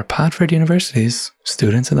 congratulations. You are Podford University's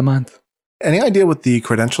Students of the Month. Any idea what the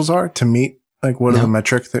credentials are to meet? Like, what are the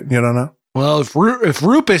metric that you don't know? Well, if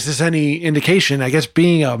Rupus is any indication, I guess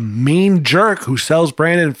being a mean jerk who sells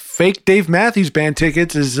Brandon fake Dave Matthews Band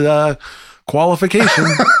tickets is a qualification.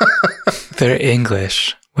 They're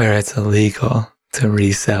English, where it's illegal to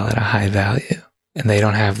resell at a high value. And they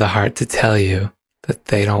don't have the heart to tell you that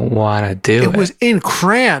they don't want to do it. It was in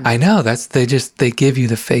crayon. I know. They give you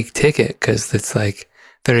the fake ticket because it's like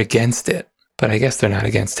they're against it. But I guess they're not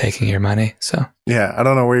against taking your money, so. Yeah, I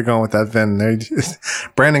don't know where you're going with that, Vin.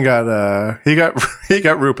 Brandon got he got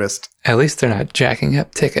Rupused. At least they're not jacking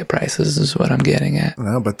up ticket prices is what I'm getting at.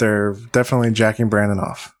 No, but they're definitely jacking Brandon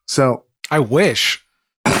off. So I wish.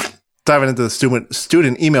 Diving into the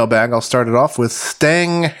student email bag, I'll start it off with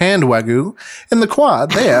Stang Handwagoo. In the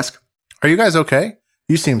quad, they ask, "Are you guys okay?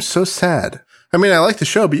 You seem so sad. I mean, I like the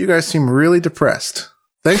show, but you guys seem really depressed.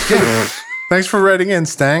 Thanks for writing in,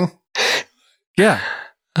 Stang." Yeah,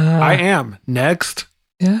 I am. Next.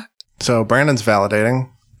 Yeah. So Brandon's validating.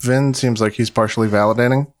 Vin seems like he's partially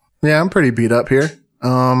validating. Yeah, I'm pretty beat up here.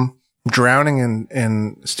 Drowning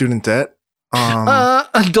in student debt.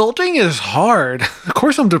 Adulting is hard. Of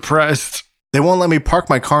course I'm depressed. They won't let me park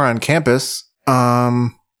my car on campus.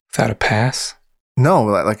 Without a pass? No,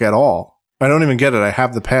 like at all. I don't even get it. I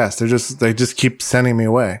have the pass. They just keep sending me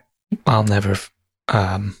away. I'll never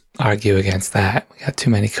argue against that. We got too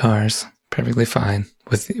many cars. Perfectly fine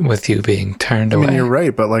with you being turned away. I mean, you're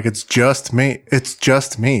right, but like it's just me. It's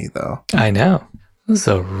just me, though. I know. This is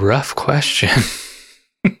a rough question.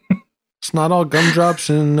 It's not all gumdrops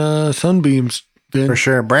and sunbeams. Ben. For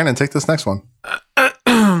sure. Brandon, take this next one.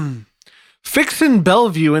 Fixin'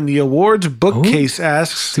 Bellevue in the awards bookcase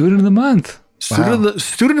asks, Student of the month.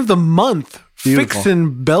 Student of the month. Beautiful.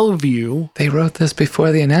 Fixin' Bellevue. They wrote this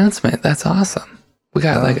before the announcement. That's awesome. We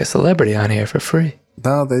got like a celebrity on here for free.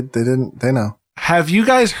 No, they didn't. They know. Have you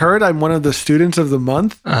guys heard I'm one of the students of the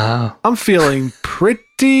month? Oh. I'm feeling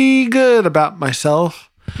pretty good about myself.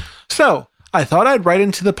 So I thought I'd write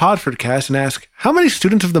into the Podfordcast and ask, how many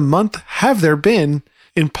students of the month have there been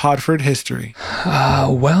in Podford history?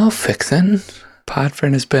 Well, Fixin',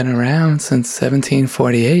 Podford has been around since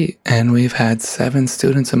 1748, and we've had 7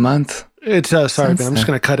 students a month. It's, sorry, Ben, I'm just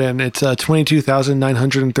going to cut in. It's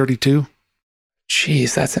 22,932.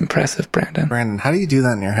 Jeez, that's impressive, Brandon. Brandon, how do you do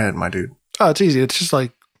that in your head, my dude? Oh, it's easy. It's just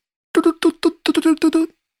like...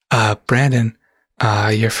 Brandon,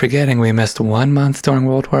 you're forgetting we missed 1 month during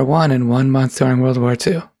World War I and 1 month during World War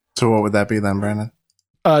II. So what would that be then, Brandon?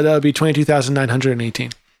 That would be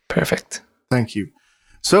 22,918. Perfect. Thank you.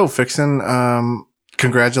 So, Fixin',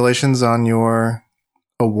 congratulations on your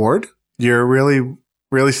award. You're really,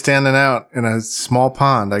 really standing out in a small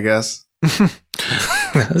pond, I guess.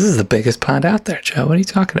 This is the biggest pond out there, Joe. What are you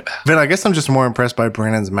talking about? Vin, I guess I'm just more impressed by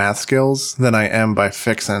Brandon's math skills than I am by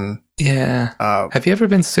Fixin'. Yeah. Have you ever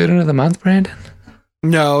been student of the month, Brandon?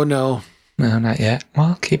 No. No, not yet.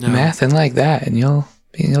 Well, keep mathing like that, and you'll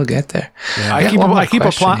get there. Yeah. I keep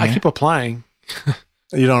applying.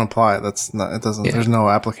 You don't apply. That's not. It doesn't. Yeah. There's no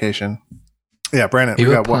application. Yeah, Brandon.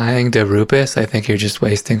 You applying to Rupus? I think you're just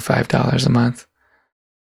wasting $5 a month.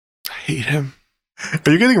 I hate him.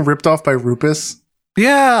 Are you getting ripped off by Rupus?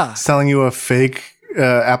 Yeah. Selling you a fake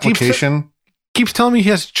application? Keeps telling me he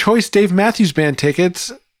has Choice Dave Matthews Band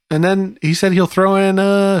tickets, and then he said he'll throw in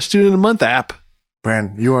a Student of the Month app.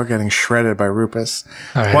 Brandon, you are getting shredded by Rupus.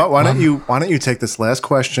 All right, why don't you take this last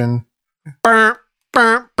question?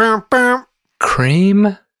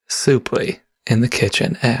 Cream Souply in the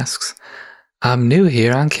kitchen asks, I'm new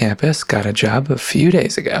here on campus, got a job a few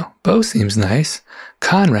days ago. Bo seems nice.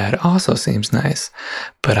 Conrad also seems nice.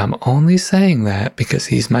 But I'm only saying that because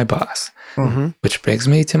he's my boss. Mm-hmm. Which brings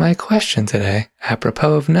me to my question today.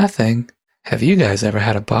 Apropos of nothing, have you guys ever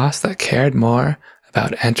had a boss that cared more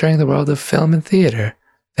about entering the world of film and theater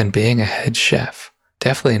than being a head chef?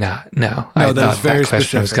 Definitely not. No, I thought that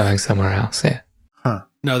question was going somewhere else. Yeah. Huh.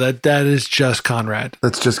 No, that is just Conrad.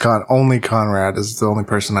 That's just only Conrad is the only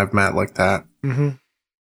person I've met like that. Mm-hmm.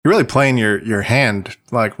 You're really playing your hand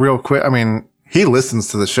like real quick. I mean, he listens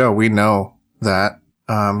to the show. We know that.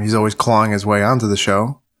 He's always clawing his way onto the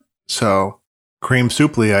show. So, Cream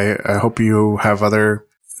Souply, I hope you have other.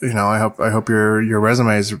 I hope your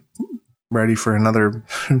resume is ready for another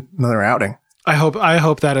outing. I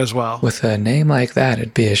hope that as well. With a name like that,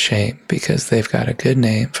 it'd be a shame because they've got a good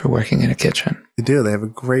name for working in a kitchen. They do. They have a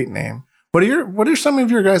great name. What are some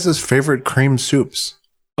of your guys' favorite cream soups?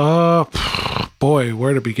 Boy,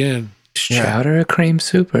 where to begin? Is chowder a cream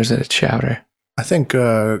soup or is it a chowder? I think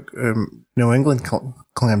New England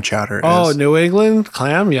clam chowder is. Oh, New England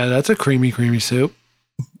clam? Yeah, that's a creamy soup.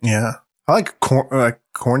 Yeah. I like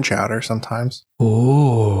corn chowder sometimes.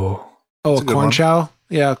 Ooh. Oh, a corn chow?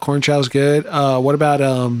 Yeah, corn chow's good. What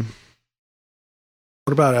about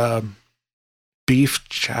beef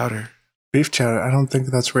chowder? Beef chowder? I don't think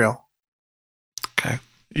that's real. Okay.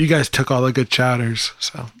 You guys took all the good chowders,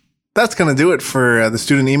 so. That's going to do it for the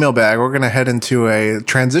student email bag. We're going to head into a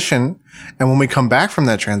transition. And when we come back from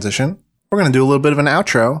that transition, we're going to do a little bit of an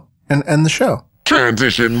outro and end the show.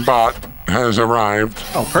 Transition bot has arrived.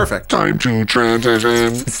 Oh, perfect. Time to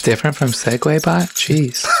transition. It's different from Segway bot?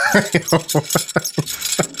 Jeez.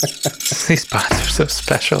 These bots are so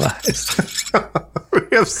specialized.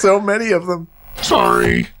 We have so many of them.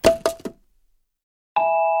 Sorry.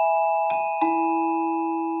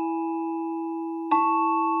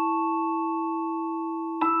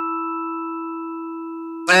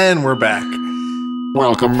 And we're back.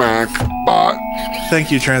 Welcome back, bot.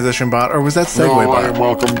 Thank you, Transition Bot. Or was that Segway Bot?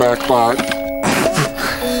 Welcome back, bot.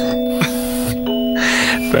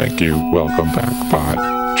 Thank you. Welcome back, bot.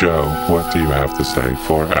 Joe, what do you have to say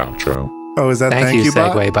for outro? Oh, is that thank you,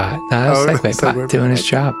 Bot? Segway Bot. No, Segway Bot doing his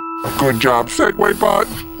job. Good job, Segway Bot.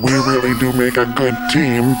 We really do make a good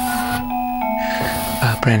team.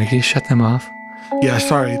 Brandon, can you shut them off? Yeah,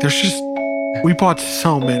 sorry. We bought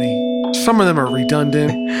so many. Some of them are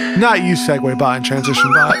redundant. Not you, Segway Bot and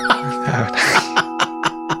Transition Bot.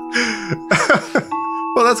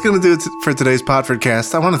 Well, that's going to do it for today's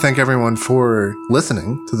Podfordcast. I want to thank everyone for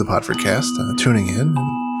listening to the Podfordcast, tuning in,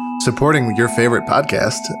 and supporting your favorite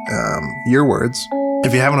podcast, Your Words.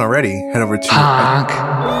 If you haven't already, head over to...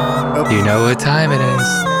 Honk. You know what time it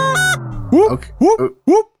is. Whoop, Okay. whoop,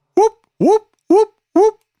 whoop, whoop, whoop, whoop,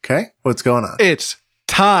 whoop. Okay, what's going on? It's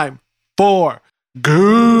time for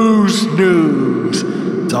Goose News.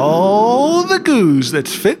 It's all the goose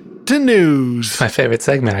that's fit to news. My favorite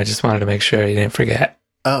segment. I just wanted to make sure you didn't forget.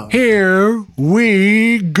 Oh, Here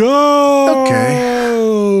we go.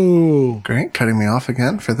 Okay. Great, cutting me off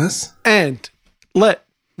again for this. And let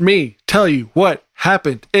me tell you what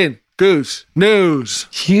happened in Goose News.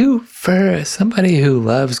 You, for somebody who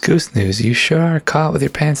loves Goose News, you sure are caught with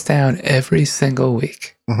your pants down every single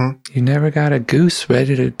week. Mm-hmm. You never got a goose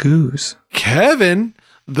ready to goose. Kevin,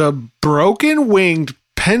 the broken-winged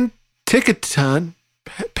Penticton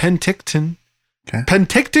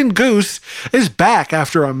goose, is back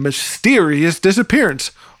after a mysterious disappearance.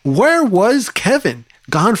 Where was Kevin?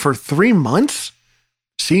 Gone for 3 months?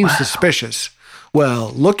 Seems suspicious. Well,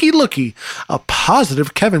 looky, a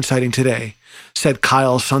positive Kevin sighting today, said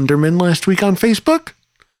Kyle Sunderman last week on Facebook.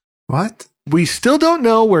 What? We still don't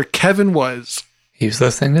know where Kevin was. He was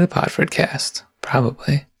listening to the Podfordcast,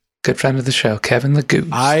 probably. Good friend of the show, Kevin the Goose.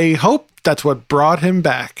 I hope that's what brought him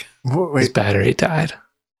back. His Wait, battery died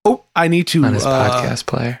Oh, I need to... on his podcast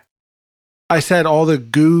player. I said all the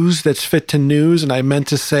goose that's fit to news, and I meant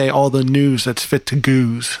to say all the news that's fit to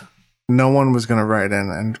goose. no one was going to write in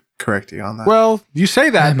and correct you on that. Well, you say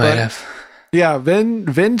that, I might but have. yeah,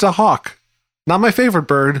 Vin's a hawk. Not my favorite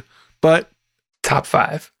bird, but Top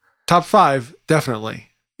 5. top 5, definitely.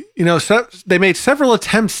 You know, they made several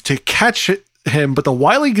attempts to catch him, but the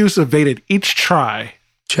wily goose evaded each try.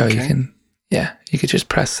 Joe, Okay. you could just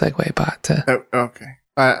press Segway Bot to... Oh, okay.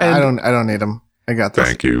 I don't need them. I got this.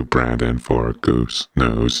 Thank you, Brandon, for Goose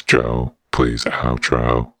News. Joe, please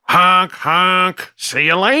outro. Honk, honk. See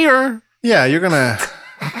you later. Yeah, you're going to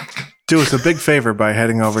do us a big favor by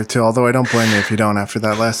heading over to, although I don't blame you if you don't after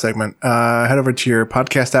that last segment, head over to your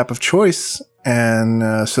podcast app of choice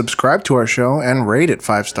and subscribe to our show and rate it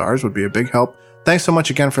 5 stars would be a big help. Thanks so much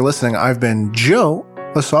again for listening. I've been Joe,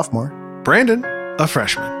 a sophomore. Brandon, a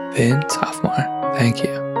freshman. Vin, sophomore. Thank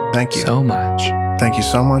you. Thank you. So much. Thank you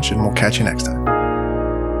so much, and we'll catch you next time.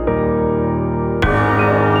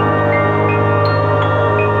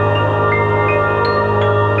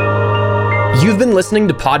 You've been listening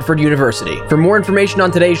to Podford University. For more information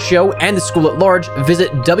on today's show and the school at large,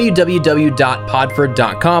 visit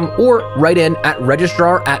www.podford.com or write in at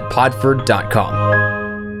registrar@podford.com.